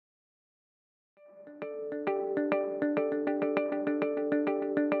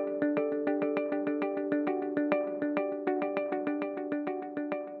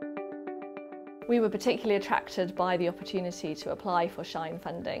We were particularly attracted by the opportunity to apply for SHINE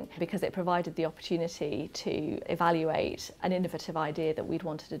funding because it provided the opportunity to evaluate an innovative idea that we'd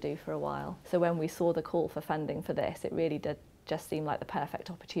wanted to do for a while. So when we saw the call for funding for this, it really did just seem like the perfect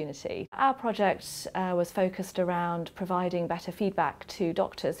opportunity. Our project was focused around providing better feedback to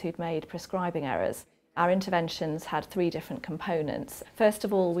doctors who'd made prescribing errors. Our interventions had three different components. First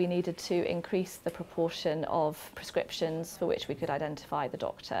of all, we needed to increase the proportion of prescriptions for which we could identify the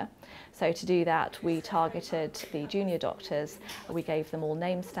doctor. So to do that, we targeted the junior doctors. We gave them all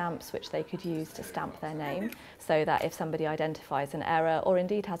name stamps which they could use to stamp their name, so that if somebody identifies an error or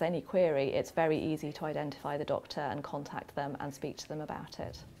indeed has any query, it's very easy to identify the doctor and contact them and speak to them about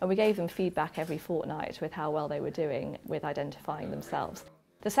it. And we gave them feedback every fortnight with how well they were doing with identifying themselves.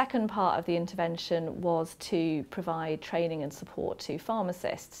 The second part of the intervention was to provide training and support to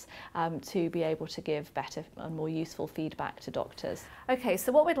pharmacists to be able to give better and more useful feedback to doctors. Okay,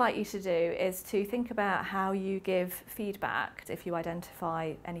 so what we'd like you to do is to think about how you give feedback if you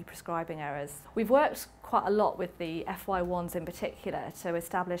identify any prescribing errors. We've worked quite a lot with the FY1s in particular to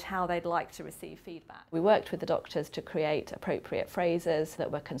establish how they'd like to receive feedback. We worked with the doctors to create appropriate phrases that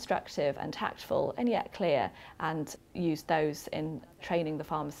were constructive and tactful and yet clear, and used those in training the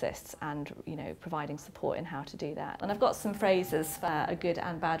pharmacists and providing support in how to do that. And I've got some phrases for a good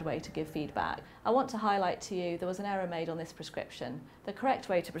and bad way to give feedback. I want to highlight to you there was an error made on this prescription. The correct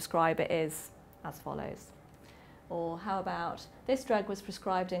way to prescribe it is as follows. Or how about, this drug was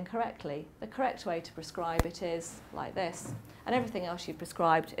prescribed incorrectly. The correct way to prescribe it is like this. And everything else you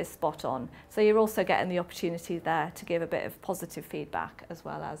prescribed is spot on. So you're also getting the opportunity there to give a bit of positive feedback as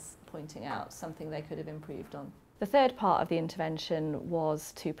well as pointing out something they could have improved on. The third part of the intervention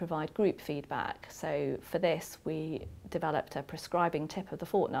was to provide group feedback. So for this, we developed a prescribing tip of the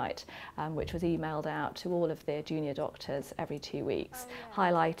fortnight, which was emailed out to all of the junior doctors every 2 weeks,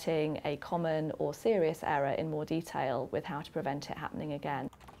 highlighting a common or serious error in more detail with how to prevent it happening again.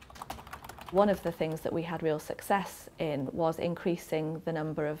 One of the things that we had real success in was increasing the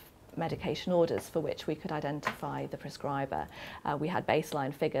number of medication orders for which we could identify the prescriber. We had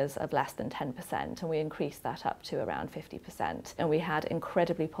baseline figures of less than 10%, and we increased that up to around 50%. And we had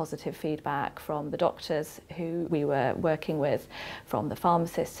incredibly positive feedback from the doctors who we were working with, from the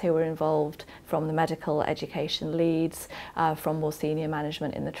pharmacists who were involved, from the medical education leads, from more senior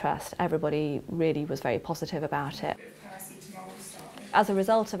management in the trust. Everybody really was very positive about it. As a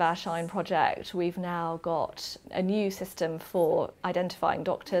result of our SHINE project, we've now got a new system for identifying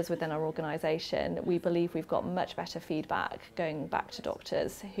doctors within our organisation. We believe we've got much better feedback going back to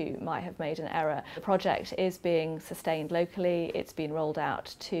doctors who might have made an error. The project is being sustained locally, it's been rolled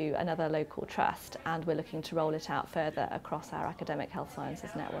out to another local trust, and we're looking to roll it out further across our academic health sciences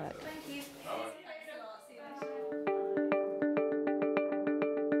network. Thank you.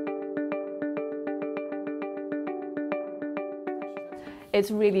 It's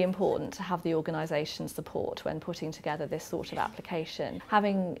really important to have the organisation support when putting together this sort of application.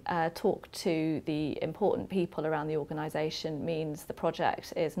 Having talked to the important people around the organisation means the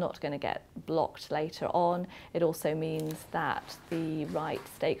project is not going to get blocked later on. It also means that the right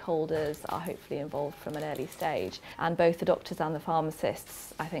stakeholders are hopefully involved from an early stage. And both the doctors and the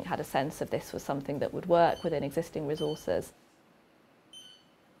pharmacists, I think, had a sense of this was something that would work within existing resources.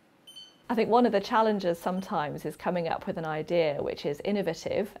 I think one of the challenges sometimes is coming up with an idea which is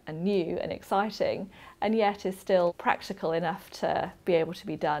innovative and new and exciting, and yet is still practical enough to be able to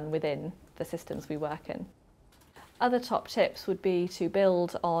be done within the systems we work in. Other top tips would be to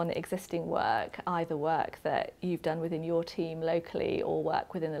build on existing work, either work that you've done within your team locally or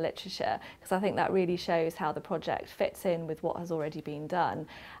work within the literature, because I think that really shows how the project fits in with what has already been done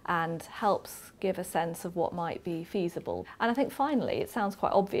and helps give a sense of what might be feasible. And I think finally, it sounds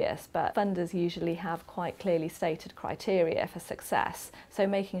quite obvious, but funders usually have quite clearly stated criteria for success. So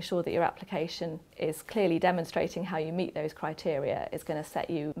making sure that your application is clearly demonstrating how you meet those criteria is going to set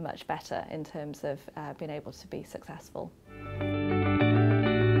you much better in terms of being able to be successful.